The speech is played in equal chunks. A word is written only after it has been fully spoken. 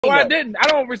No, I didn't. I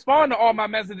don't respond to all my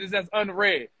messages that's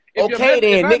unread. Okay,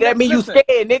 then, nigga, that means you scared,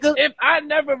 nigga. If I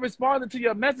never responded to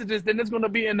your messages, then it's going to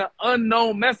be in the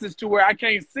unknown message to where I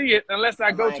can't see it unless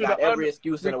I go to the every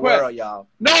excuse in the world, y'all.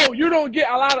 No, you don't get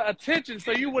a lot of attention,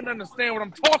 so you wouldn't understand what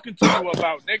I'm talking to you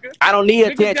about, nigga. I don't need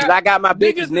attention. I got my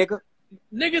bitches, nigga.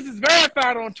 Niggas is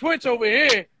verified on Twitch over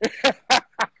here.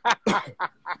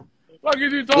 What are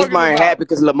you talking this man about? happy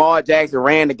because Lamar Jackson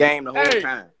ran the game the whole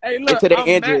time. Hey, look, until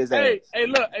they injured his ass. Hey,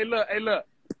 look.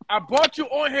 I brought you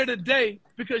on here today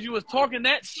because you was talking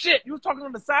that shit. You was talking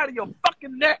on the side of your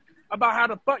fucking neck about how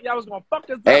the fuck y'all was gonna fuck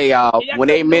us up. Hey, y'all, when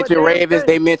they mention Ravens,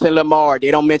 they mention Lamar.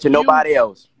 They don't mention nobody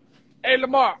else. Hey,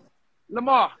 Lamar,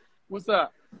 what's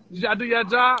up? Did y'all do your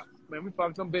job? Man, we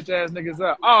fucked some bitch ass niggas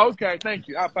up. Oh, okay, thank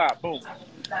you. High five, boom.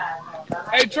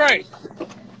 Hey, Trae,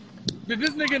 did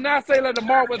this nigga not say that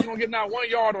Lamar wasn't gonna get not 1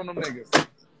 yard on them niggas?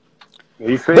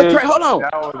 He said, Trae, hold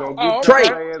on.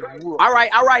 Trae. All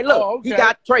right. Look, he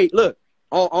got Trae. Look,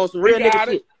 on some real nigga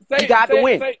shit. He got to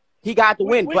win. He got to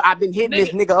win. But I've been hitting this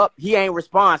nigga up. He ain't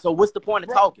respond. So what's the point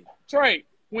of talking? Trae,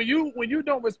 when you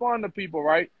don't respond to people,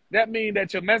 right? That means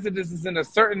that your messages is in a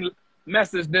certain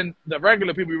message than the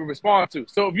regular people you respond to.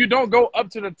 So if you don't go up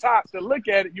to the top to look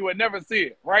at it, you would never see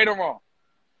it, right or wrong.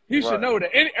 He should know that.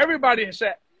 Everybody in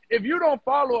chat. If you don't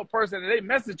follow a person and they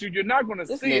message you, you're not going to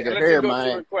see it unless you go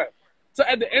to request. So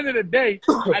at the end of the day,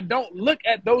 I don't look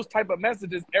at those type of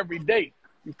messages every day.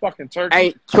 You fucking turkey.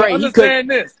 Hey,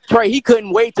 Trae, he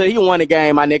couldn't wait till he won the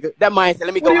game, my nigga. That man said,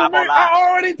 let me go out on live. I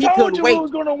already told you who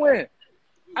was going to win.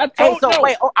 I told you.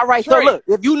 Wait, all right, Trae, so look,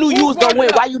 if you knew you was going to win,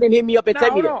 why you didn't hit me up and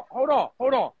tell me that?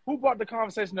 Hold on. Who brought the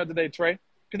conversation up today, Trae?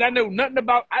 Because I knew nothing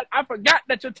about, I forgot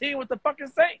that your team was the fucking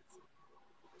Saints.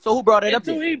 So who brought it up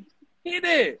there? He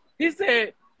did. He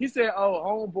said,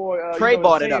 oh, homeboy. Trae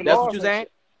brought it up. That's what you saying?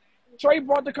 Trae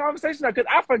brought the conversation up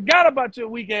because I forgot about your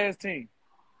weak ass team.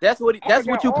 That's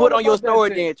what you put on your story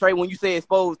then, Trae, when you say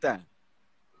exposed time.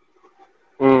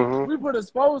 Mm-hmm. We put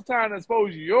exposed time to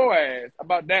expose your ass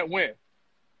about that win.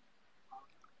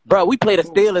 Bro, we play the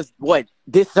Steelers,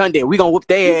 this Sunday. We going to whoop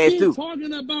their ass, too.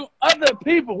 Talking about other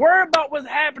people. Worry about what's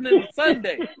happening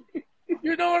Sunday.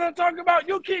 You know what I'm talking about?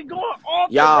 You keep going off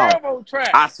the railroad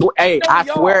track. I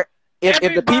swear,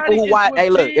 if the people who watch,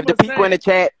 if the people in the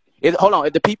chat, if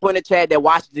the people in the chat that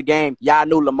watched the game, y'all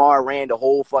knew Lamar ran the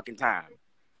whole fucking time.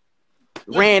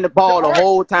 Ran the ball the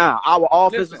whole time. Our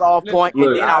offense was off point,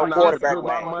 and then our quarterback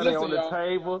ran. Money on the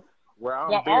table.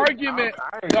 The argument,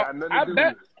 I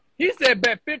bet, he said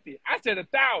bet 50. I said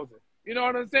 1,000. You know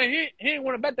what I'm saying? He didn't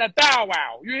want to bet that thou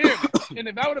wow. You hear me? And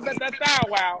if I would have bet that thou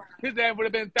wow, his ass would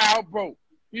have been thou broke.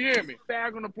 You hear me?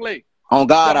 Fag on the plate. On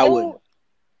God, I wouldn't.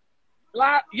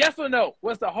 Yes or no?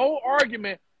 Was the whole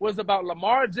argument was about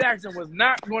Lamar Jackson was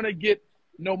not going to get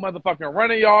no motherfucking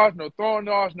running yards, no throwing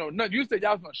yards, no nothing. You said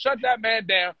y'all was going to shut that man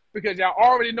down because y'all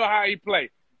already know how he played.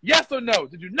 Yes or no?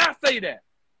 Did you not say that?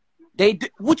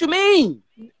 What you mean?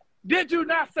 Did you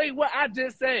not say what I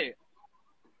just said?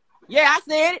 Yeah, I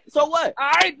said it. So what?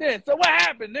 All right then. So what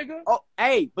happened, nigga? Oh,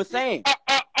 hey, but saying.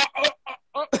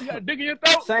 You got a dig in your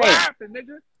throat? Saying, what happened,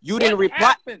 nigga? You didn't reply.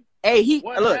 Happened? Hey,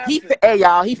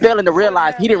 y'all, he failing to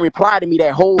realize he didn't reply to me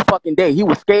that whole fucking day. He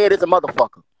was scared as a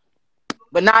motherfucker.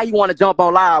 But now he want to jump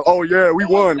on live. Oh, yeah, we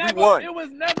won. We won. It was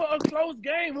never a close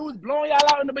game. It was blowing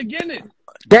y'all out in the beginning.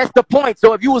 That's the point.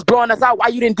 So if you was blowing us out, why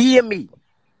you didn't DM me?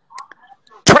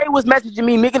 Trae was messaging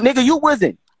me, nigga, you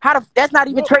wasn't. That's not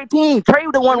even Trae team.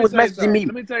 Trae the one who was messaging me.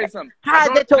 Let me tell you something. How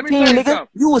is that your team, nigga?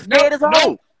 You was scared as a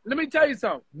hoe. Let me tell you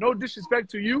something. No disrespect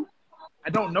to you.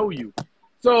 I don't know you.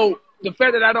 So the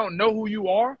fact that I don't know who you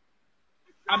are,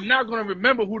 I'm not going to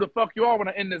remember who the fuck you are when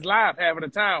I end this live half of the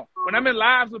time. When I'm in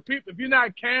lives with people, if you're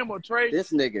not Cam or Trae.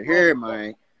 This nigga here,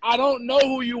 man. I don't know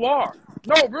who you are.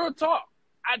 No, real talk.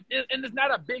 And it's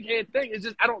not a big head thing. It's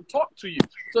just I don't talk to you.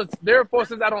 So therefore,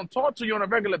 since I don't talk to you on a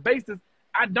regular basis,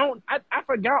 I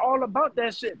forgot all about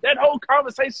that shit. That whole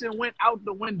conversation went out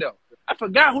the window. I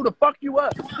forgot who the fuck you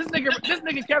are. This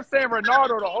nigga kept saying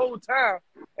Renada the whole time,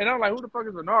 and I'm like, who the fuck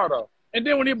is Renada? And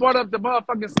then when he brought up the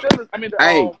motherfucking Steelers,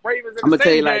 the Ravens and the Saints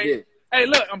game, like this. Hey,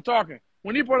 look, I'm talking.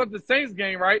 When he brought up the Saints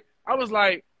game, right? I was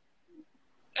like,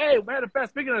 hey, matter of fact,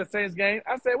 speaking of the Saints game,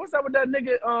 I said, what's up with that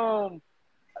nigga?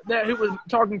 That he was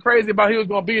talking crazy about he was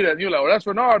gonna beat us. You know, that's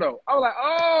Renada. I was like,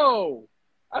 oh.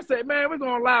 I said, man, we're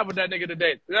going live with that nigga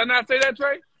today. Did I not say that,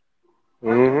 Trae?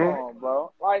 Mm-hmm. Come on,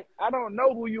 bro. Like, I don't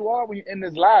know who you are when you're in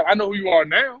this live. I know who you are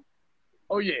now.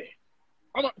 Oh, yeah.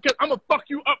 I'm going to fuck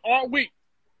you up all week.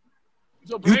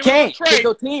 So you can't because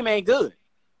your team ain't good.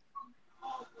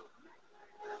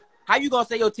 How you going to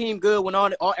say your team good when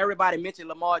everybody mentioned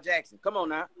Lamar Jackson? Come on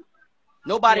now.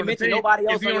 Nobody mentioned nobody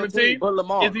else on your team but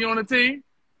Lamar. Is he on the team?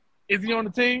 Is he on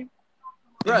the team?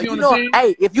 Bro, you know,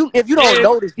 hey, if you don't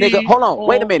know this nigga, hold on,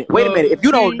 wait a minute. If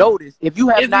you don't know this, if you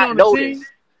have not noticed,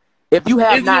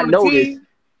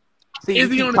 see,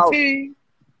 is he on the team?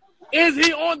 Is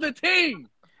he on the team?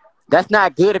 That's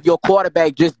not good if your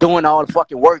quarterback just doing all the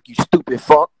fucking work, you stupid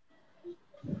fuck.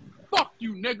 Fuck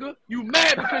you, nigga. You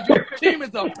mad because your team is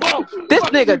a bum. This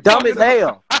nigga dumb as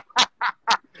hell.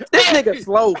 This nigga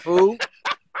slow, fool.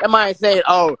 That might say,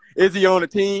 oh, is he on the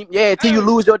team? Yeah, till you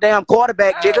lose your damn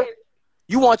quarterback, nigga.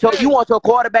 You want your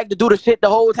quarterback to do the shit the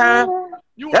whole time?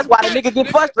 That's why the nigga get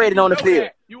frustrated on the field.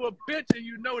 You a bitch and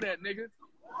you know that, nigga.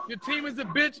 Your team is a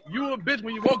bitch. You a bitch.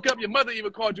 When you woke up, your mother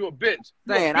even called you a bitch.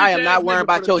 Saying, I am not worrying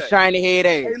about your shiny head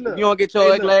ass. Hey, if you don't get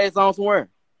your ugly ass on somewhere,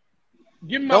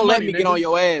 give me my money, let me nigga. get on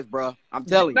your ass, bro. I'm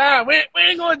telling you. Nah, we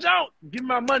ain't gonna jump. Give me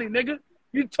my money, nigga.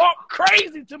 You talked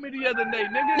crazy to me the other day,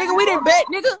 nigga. Nigga, we didn't bet,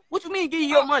 nigga. What you mean give you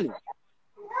your money? We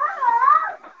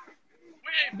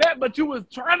ain't bet, but you was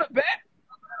trying to bet.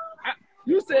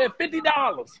 You said $50.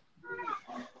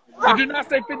 Did you not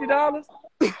say $50?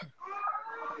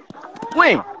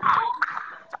 When?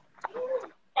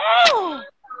 Oh,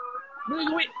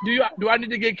 do I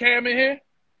need to get Cam in here?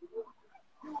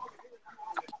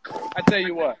 I tell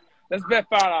you what, let's bet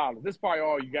 $5. This is probably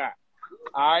all you got.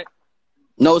 All right?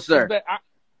 No, sir.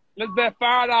 Let's bet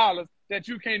 $5 that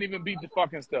you can't even beat the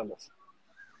fucking Steelers.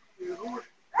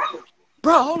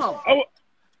 Bro, hold on.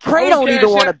 Trae don't even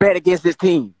want to bet against this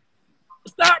team.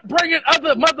 Stop bringing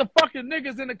other motherfucking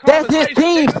niggas in the conversation. That's his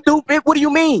team, stupid. What do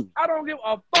you mean? I don't give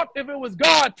a fuck if it was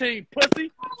God's team,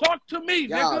 pussy. Talk to me,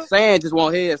 nigga. Y'all saying just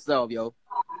won't hear itself, yo.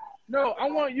 No, I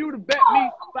want you to bet me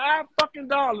 $5 fucking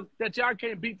that y'all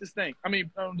can't beat this thing. I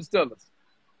mean, the Steelers.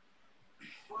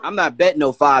 I'm not betting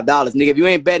no $5, nigga. If you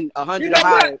ain't betting 100 or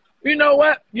higher. You know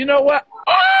what?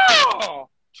 Oh,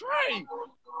 Trae.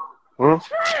 Huh?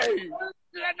 Trae.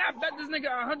 Did I not bet this nigga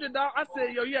 $100? I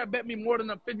said, yo, you gotta bet me more than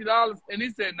 $50. And he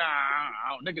said, nah,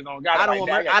 niggas don't got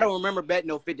it. I don't remember betting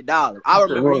no $50. I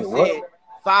remember he said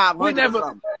 500 or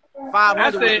something. 500.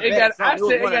 I said it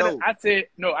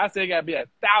gotta be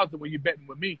 1,000 when you betting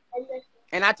with me.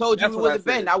 And I told you we wasn't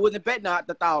betting. I wasn't betting the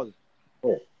 1,000.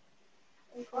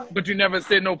 But you never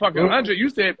said no fucking 100. You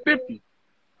said 50.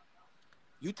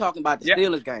 You talking about the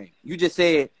Steelers game. You just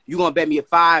said you gonna bet me a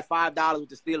 $5 with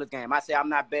the Steelers game. I said I'm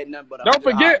not betting nothing but don't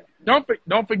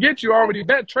forget you already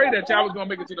bet Trae that y'all was gonna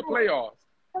make it to the playoffs.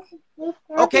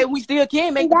 Okay, we still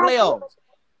can make the playoffs.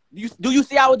 Do you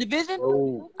see our division?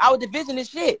 Oh. Our division is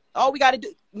shit. All we gotta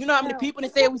do, you know how many people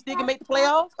that say we still can make the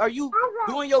playoffs? Are you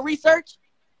doing your research?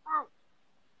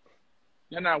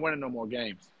 You're not winning no more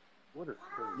games.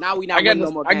 Now we not winning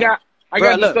no more games. I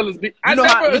got the Steelers beat. I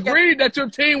never agreed that your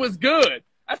team was good.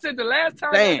 I said the last time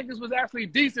I think was actually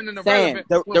decent in the relevant.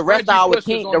 The rest of our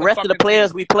team, the rest of the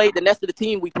players we played, the rest of the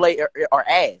team we played are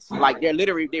ass. Like their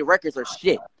records are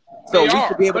shit. So we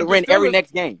should be able to win every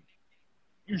next game.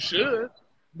 You should,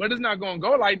 but it's not gonna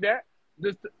go like that.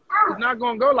 It's not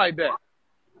gonna go like that.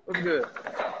 What's good?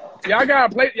 Y'all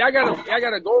gotta play. Y'all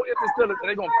gotta go at the Steelers, and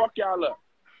they gonna fuck y'all up.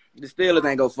 The Steelers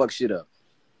ain't gonna fuck shit up.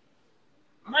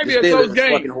 It might be a close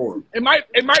game.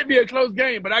 It might be a close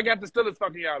game, but I got the Steelers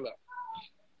fucking y'all up.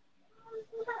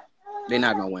 They're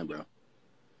not gonna win, bro.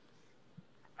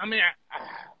 I mean,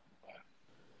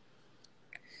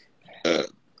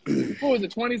 what was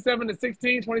it?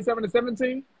 27-16,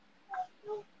 27-17.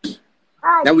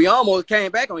 Now we almost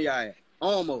came back on y'all ass.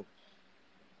 Almost.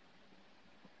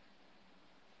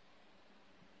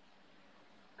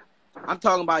 I'm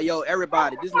talking about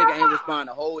everybody. This nigga ain't responding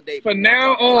the whole day. From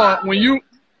now on, when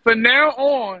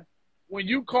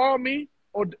you call me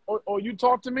or you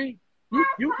talk to me,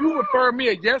 you refer me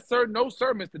a yes sir, no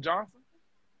sir, Mr. Johnson.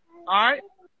 All right.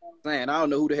 Saying I don't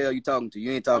know who the hell you talking to.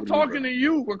 You ain't talking to me. I'm talking to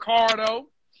you, Ricardo.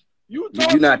 You're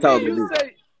not talking to me.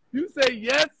 You say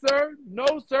yes sir, no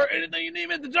sir, anything you need,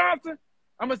 Mr. Johnson.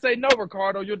 I'm gonna say no,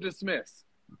 Ricardo. You're dismissed.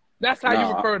 That's how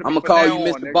you refer to me. I'm gonna call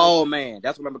you Mr. Ball Man.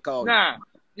 That's what I'm gonna call you. Nah.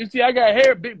 You see, I got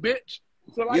hair, big bitch.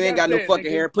 So like you ain't got no fucking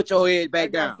hair. Put your head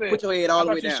back down. Put your head all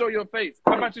the way down. How about you show your face?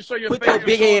 How about you show your face? Put your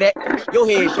big head at your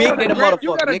head big than a motherfucker.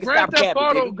 You got a nigga. Grand Theft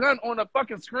Auto gun on the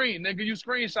fucking screen, nigga. You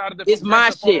screenshotted it. It's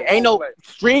my shit. Ain't no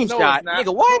screenshot,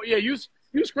 nigga. What? Yeah, you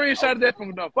screenshotted that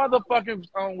from the motherfucking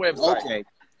website. Okay.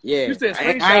 Yeah. You said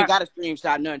screenshot. I ain't got a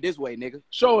screenshot nothing this way, nigga.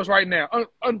 Show us right now.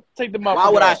 Take them off. Why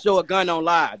would I show a gun on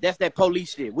live? That's that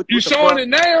police shit. You showing it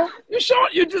now?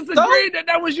 You just agreed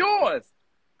that was yours.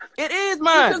 It is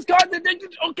mine.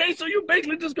 Okay, so you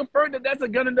basically just confirmed that that's a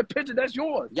gun in the picture. That's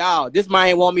yours. Y'all, this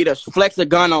man want me to flex a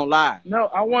gun on live. No,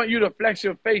 I want you to flex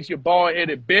your face, you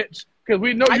bald-headed bitch. Because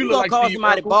we know you look like Steve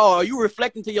somebody bald? Are you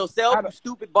reflecting to yourself, you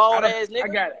stupid bald-ass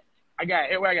nigga? I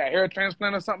got hair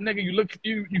transplant or something, nigga.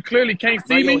 You clearly can't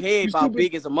see Bro, me. your head about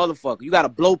big as a motherfucker. You got a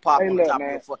blow pop on top of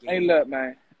your fucking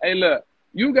head. Hey, look.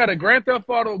 You got a Grand Theft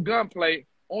Auto gunplay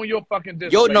on your fucking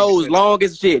display. Your nose long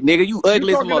as shit, nigga. You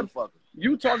ugly as a motherfucker.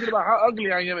 You talking about how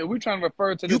ugly I am, and we trying to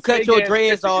refer to this. You cut your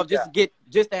dreads off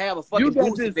just to have a fucking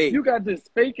booster face. You got this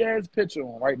fake ass picture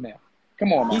on right now.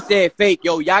 Come on, man. He said fake.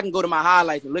 Yo, y'all can go to my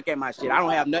highlights and look at my shit. I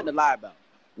don't have nothing to lie about.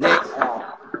 Next.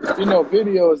 You know,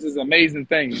 videos is an amazing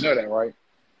thing. You know that, right?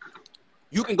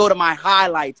 You can go to my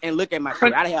highlights and look at my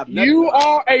shit. I don't have nothing. You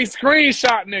are a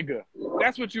screenshot nigga.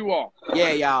 That's what you are.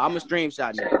 Yeah, y'all. I'm a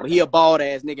screenshot nigga. But he a bald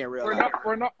ass nigga in real life.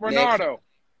 Renardo,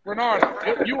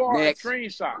 you are a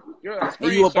screenshot. You're a screenshot.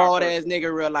 And you a bald ass nigga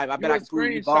in real life. I bet I can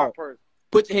prove you bald.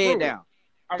 Put your head down.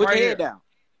 Put your head down.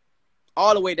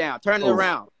 All the way down. Turn it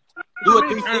around. Do a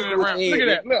 360 with your head. Look at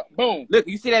that. Look, boom. Look,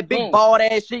 you see that big bald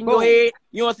ass shit in your head?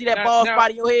 You don't see that bald spot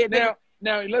in your head, nigga?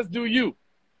 Now, let's do you.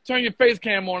 Turn your face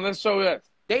cam on. Let's show us.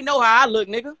 They know how I look,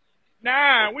 nigga.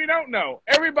 Nah, we don't know.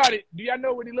 Everybody, do y'all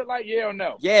know what he look like? Yeah or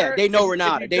no? Yeah, they know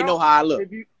Renada. They know how I look.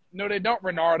 No, they don't,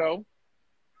 Renardo.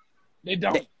 They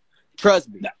don't. Trust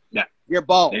me. Nah. You're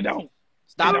bald. They don't.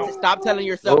 Stop telling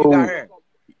yourself you got hair.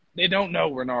 They don't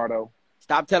know, Renardo.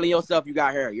 Stop telling yourself you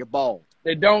got hair. You're bald.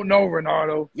 They don't know,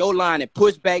 Renardo. Your line is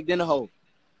pushed back in the hole.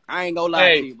 I ain't gonna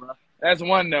lie to you, bro. That's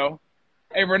one no.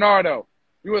 Hey, Renardo,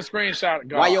 you a screenshot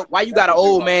guard. Why you got an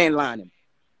old man lining?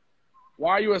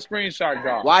 Why you a screenshot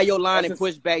guard? Why your line is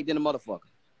pushed back in the motherfucker?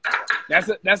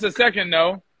 That's a second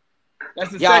no.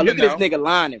 That's a y'all second look no. at this nigga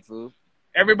lining, fool.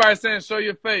 Everybody saying show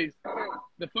your face.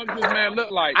 The fuck this man look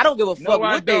like? I don't give a fuck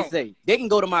what they say. They can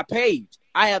go to my page.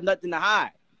 I have nothing to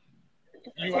hide.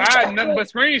 You hide nothing but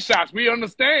screenshots. We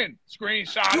understand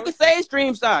screenshots. You can say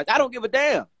screenshots. I don't give a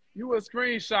damn. You a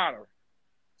screenshotter.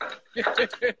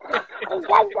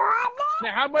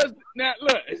 Now how much? Now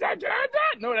look, is that John?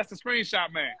 No, that's a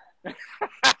screenshot man.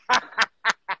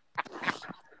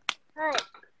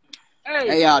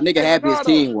 Hey y'all, nigga happy his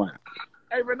team won.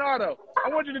 Hey Renardo, I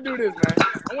want you to do this,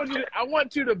 man. I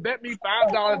want you to bet me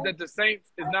 $5 that the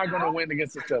Saints is not going to win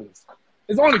against the Steelers.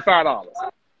 It's only $5.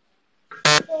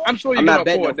 I'm sure you can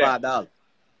afford that. $5.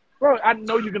 Bro, I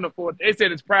know you can afford it. They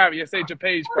said it's private. They said your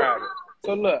page private.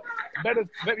 So look, bet me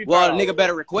 $5. Well, the nigga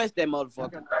better request that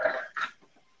motherfucker.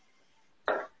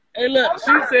 Hey, look,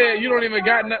 she said you don't even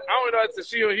got nothing. I don't know if it's a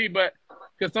she or he, but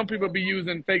because some people be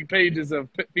using fake pages of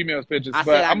females' pictures. I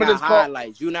said I'm gonna just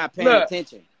highlights. You're not paying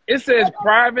attention. It says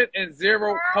private and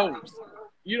 0 posts.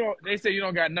 You don't. They say you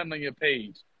don't got nothing on your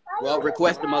page. Well,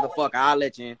 request the motherfucker. I'll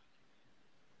let you in.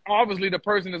 Obviously, the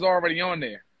person is already on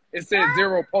there. It says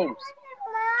 0 posts.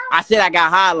 I said I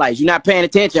got highlights. You're not paying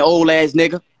attention, old ass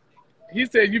nigga. He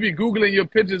said you be Googling your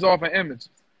pictures off of images.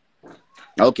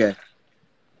 Okay.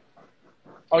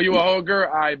 Oh, you a whole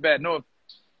girl? I bet. No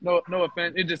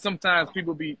offense. It just sometimes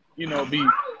people be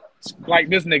like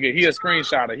this nigga. He a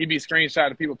screenshotter. He be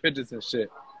screenshotting people pictures and shit.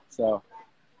 So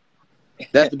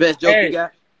that's the best joke you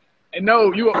got. And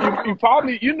no, you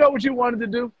probably know what you wanted to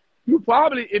do. You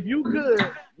probably, if you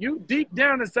could, you deep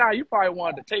down inside, you probably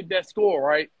wanted to take that score,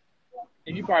 right?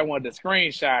 And you probably wanted to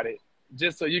screenshot it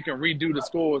just so you can redo the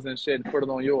scores and shit and put it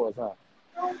on yours, huh?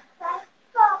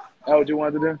 That what you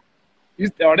wanted to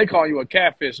do? They call you a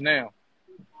catfish now.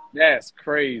 That's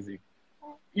crazy.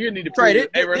 You need to Trae,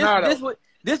 hey, Renada.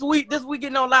 This week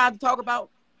getting on live to talk about.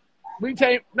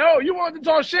 No, you wanted to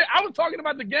talk shit. I was talking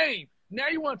about the game. Now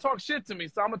you want to talk shit to me,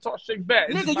 so I'm gonna talk shit back.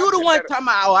 Nigga, you the one talking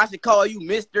about, I should call you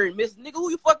Mr. and Miss. Nigga,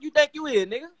 who the fuck you think you is,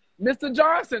 nigga? Mr.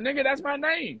 Johnson, nigga, that's my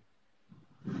name.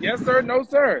 Yes, sir. No,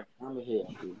 sir. I'm here.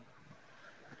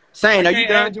 Sane, are you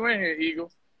done? Add you in here, Eagle.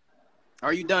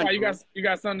 Are you done? Why, you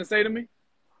got something to say to me?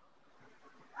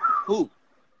 Who?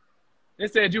 They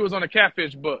said you was on a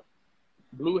catfish book.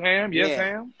 Blue ham, yes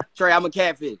ham. Trae, I'm a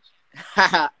catfish.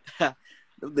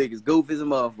 Them niggas goofy as a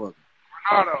motherfucker.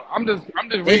 Ronaldo, I'm just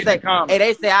reading the comments. Hey,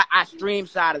 they say I stream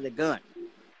shot of the gun.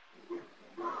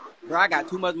 Bro, I got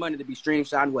too much money to be stream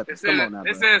shotting weapons. Come on now,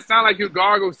 bro. They said it sound like you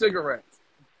gargle cigarettes.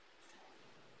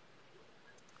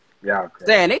 Yeah, okay.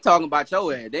 Saying they talking about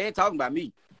your ass. They ain't talking about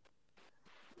me.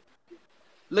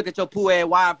 Look at your poor ass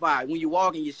Wi-Fi. When you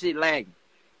walking, your shit lagging.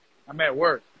 I'm at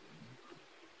work.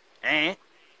 And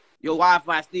your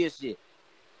Wi-Fi still shit.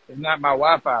 It's not my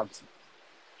Wi-Fi.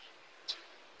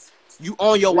 You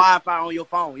on your Wi-Fi on your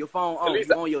phone. Your phone on. You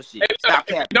on your shit. Stop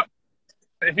capping.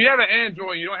 If you have an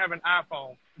Android, you don't have an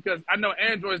iPhone. Because I know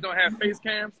Androids don't have face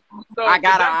cams. So I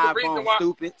got an iPhone,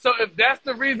 stupid. So if that's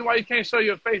the reason why you can't show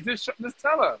your face, just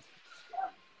tell us.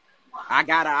 I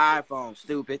got an iPhone,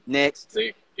 stupid. Next.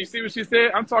 See, you see what she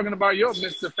said? I'm talking about your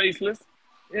Mr. Faceless.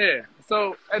 Yeah.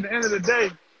 So at the end of the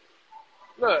day,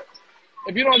 look,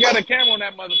 If you don't got a camera on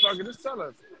that motherfucker, just tell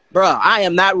us. Bruh, I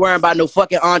am not worrying about no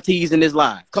fucking aunties in this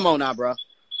live. Come on now, bruh.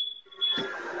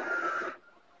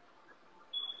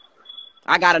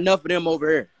 I got enough of them over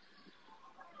here.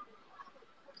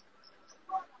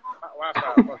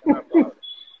 Wi-Fi fucking up, bro.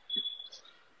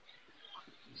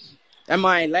 That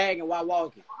man ain't lagging while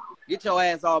walking. Get your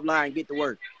ass offline and get to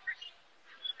work.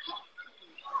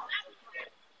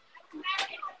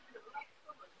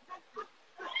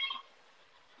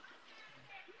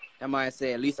 That man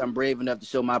said, at least I'm brave enough to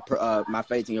show my my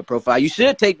face in your profile. You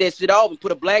should take that shit off and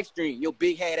put a black screen. Your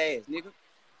big head ass, nigga.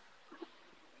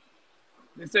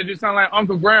 They said you sound like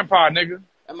Uncle Grandpa, nigga.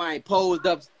 That man posed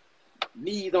up,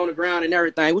 knees on the ground and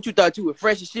everything. What you thought you were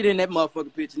fresh as shit in that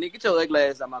motherfucking picture, nigga? Get your ugly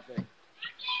ass out my face.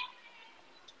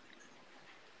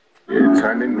 Yeah,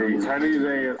 turning his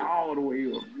ass all the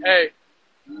way up. Hey.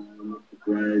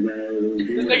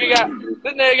 This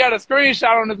nigga got a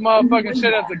screenshot on this motherfucking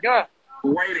shit as a gun.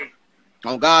 Waiting.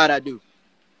 On God, I do.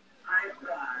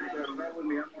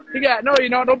 He got no, you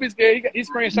know, don't be scared. He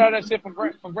screenshot that shit from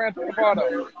Grand Theft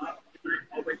Auto.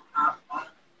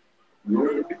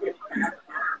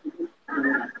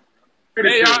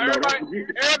 Hey y'all, everybody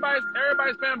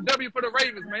spam W for the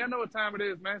Ravens, man. I know what time it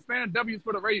is, man. Spam W's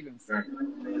for the Ravens. That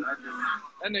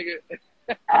nigga.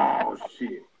 Oh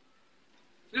shit.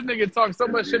 This nigga talking so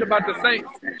much shit about the Saints.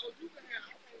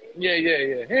 Yeah.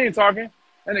 He ain't talking.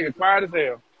 That nigga quiet as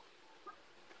hell.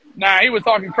 Nah, he was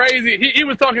talking crazy. He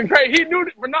was talking crazy. He knew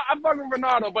I'm fucking with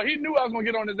Renada, but he knew I was gonna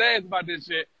get on his ass about this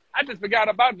shit. I just forgot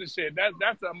about this shit.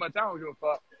 That's how much I don't give a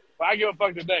fuck. But I give a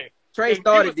fuck today. Trae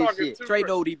started this shit. Trae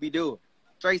know what he be doing.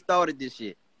 Trae started this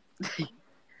shit.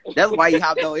 That's why he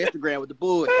hopped on Instagram with the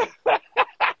bullshit.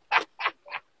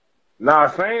 Nah,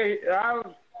 saying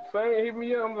hit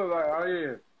me up. I'm just like, oh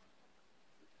yeah.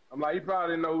 I'm like, he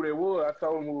probably didn't know who they was. I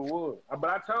told him who it was. But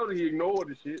I told him he ignored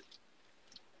the shit.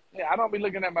 Yeah, I don't be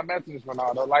looking at my messages,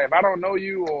 Renada. Like, if I don't know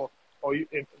you or you,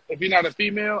 if you're not a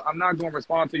female, I'm not going to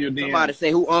respond to your DM. Somebody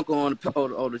say who uncle on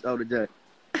the judge.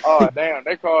 Oh, damn.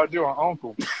 They called you an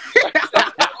uncle.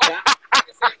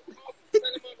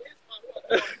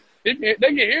 They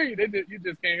can hear you. You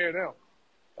just can't hear them.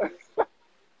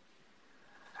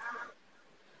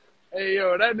 Hey,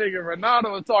 yo, that nigga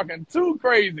Renada was talking too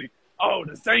crazy. Oh,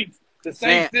 the Saints. The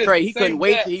Saints. Man, Trae, he couldn't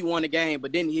wait till he won the game,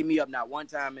 but didn't hit me up not one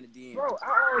time in the DM. Bro,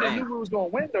 I already knew we was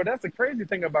going to win, though. That's the crazy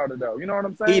thing about it, though. You know what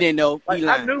I'm saying? He didn't know. Like,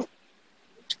 I knew.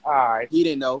 All right. He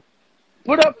didn't know.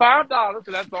 Put up $5,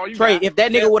 because that's all you Trae, got. if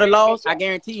that nigga would have lost, I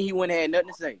guarantee he wouldn't have had nothing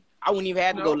to say. I wouldn't even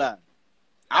have to go live.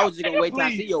 I was just going to wait till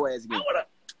I see your ass again.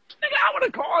 I would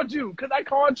have called you, because I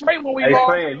called Trae when we hey,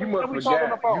 lost. Hey, you must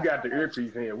forget. You got the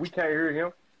earpiece in. We can't hear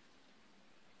him.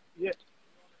 Yeah.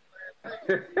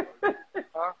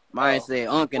 Mine said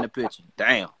Unk in the picture.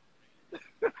 Damn.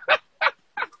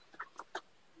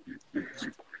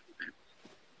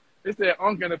 They said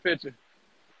Unk in the picture.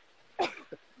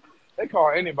 They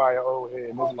call anybody an old head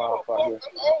in this motherfucker.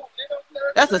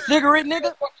 That's a cigarette,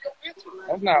 nigga?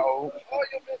 That's not old.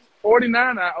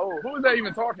 49 not old. Who is that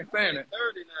even talking, saying it?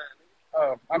 39.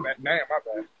 Oh, my bad. Damn, my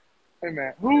bad. Hey,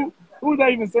 man. Who's that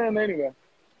even saying anyway?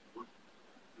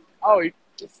 Oh, it's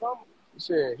some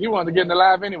shit. He wanted to get in the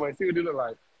live anyway. See what he look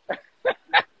like.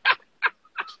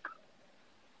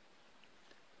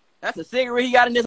 That's a cigarette he got in this